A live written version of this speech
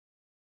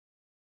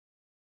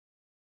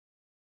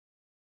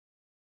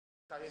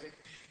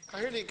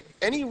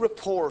Any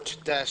report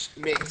that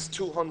makes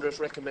 200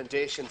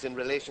 recommendations in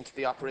relation to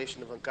the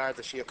operation of An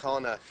Garda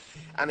Síochána,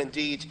 and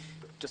indeed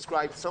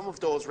describes some of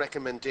those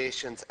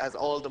recommendations as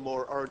all the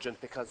more urgent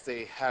because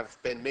they have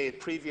been made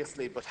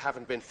previously but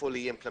haven't been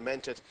fully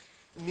implemented,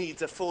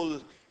 needs a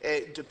full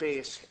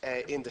debate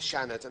in the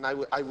Seanad, and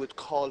I would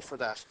call for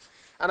that.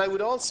 And I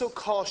would also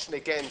caution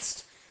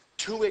against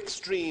two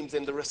extremes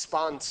in the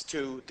response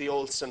to the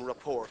Olsen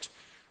report.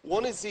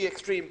 One is the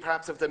extreme,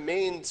 perhaps, of the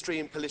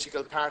mainstream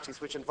political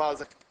parties, which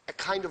involves a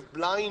kind of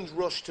blind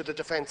rush to the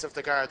defence of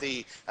the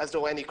Gardaí, as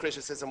though any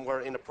criticism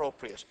were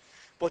inappropriate.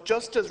 But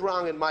just as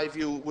wrong, in my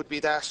view, would be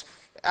that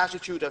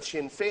attitude of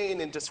Sinn Féin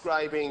in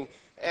describing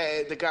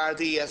the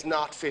Gardaí as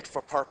not fit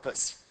for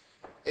purpose.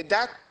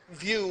 That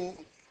view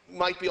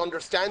might be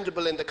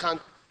understandable in the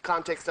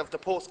context of the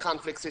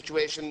post-conflict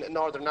situation in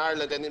Northern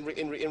Ireland and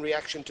in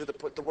reaction to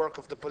the work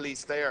of the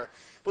police there.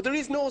 But there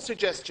is no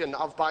suggestion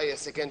of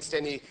bias against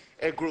any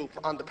group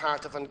on the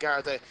part of An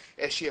Garda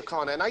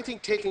Síochána. And I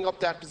think taking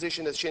up that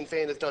position, as Sinn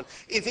Féin has done,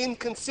 is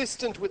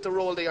inconsistent with the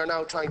role they are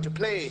now trying to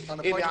play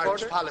in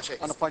Irish politics.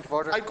 On a point of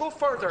order. I'd go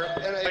further.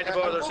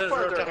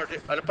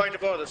 On a point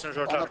of order,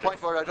 Senator On a point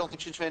of order, I don't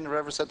think Sinn Féin have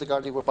ever said the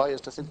Gardaí were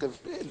biased. I think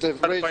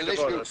they've raised an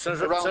issue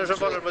Senator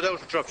Mullen,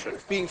 without interruption.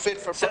 Being fit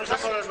for Senator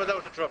purpose. Mullen,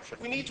 without interruption.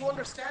 We need to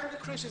understand the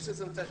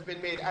criticisms that have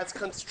been made as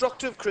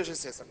constructive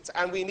criticisms,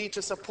 and we need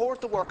to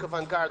support the work of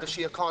An Garda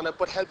Síochána,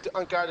 but help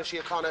An Garda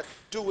Síochána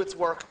do its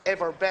work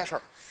ever better.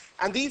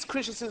 And these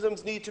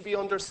criticisms need to be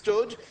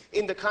understood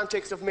in the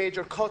context of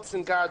major cuts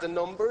in Garda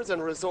numbers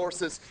and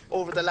resources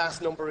over the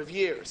last number of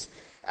years.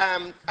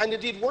 And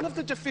indeed, one of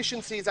the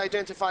deficiencies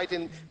identified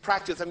in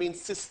practice,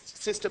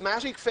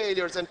 systematic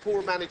failures and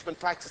poor management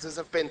practices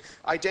have been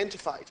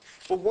identified.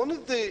 But one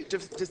of the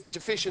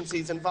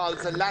deficiencies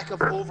involves a lack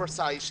of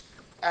oversight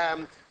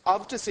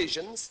of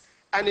decisions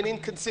and an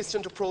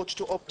inconsistent approach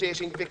to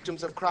updating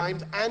victims of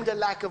crime, and a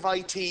lack of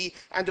IT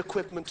and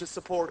equipment to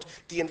support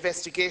the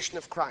investigation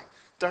of crime.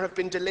 There have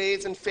been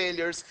delays and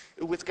failures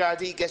with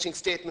Gardaí getting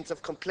statements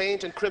of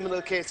complaint and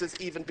criminal cases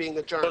even being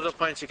adjourned. Other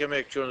points you can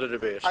make during the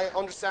debate. I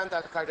understand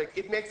that, Cardiff.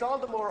 It makes all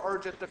the more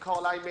urgent the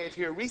call I made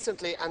here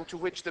recently, and to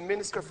which the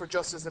Minister for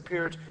Justice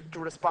appeared to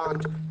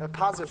respond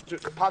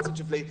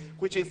positively,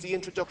 which is the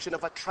introduction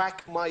of a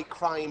Track My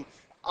Crime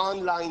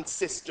online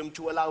system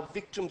to allow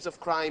victims of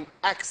crime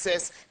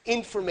access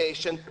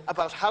information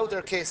about how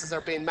their cases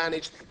are being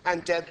managed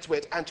and dealt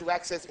with, and to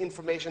access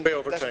information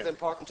that is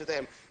important to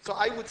them. So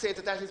I would say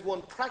that that is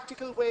one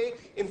practical way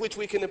in which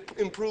we can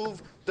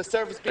improve the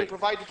service being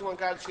provided to An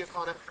Garda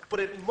Síochána,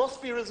 but it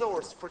must be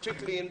resourced,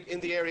 particularly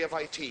in the area of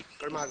IT.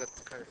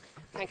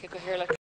 Thank you, Cathaoirleach.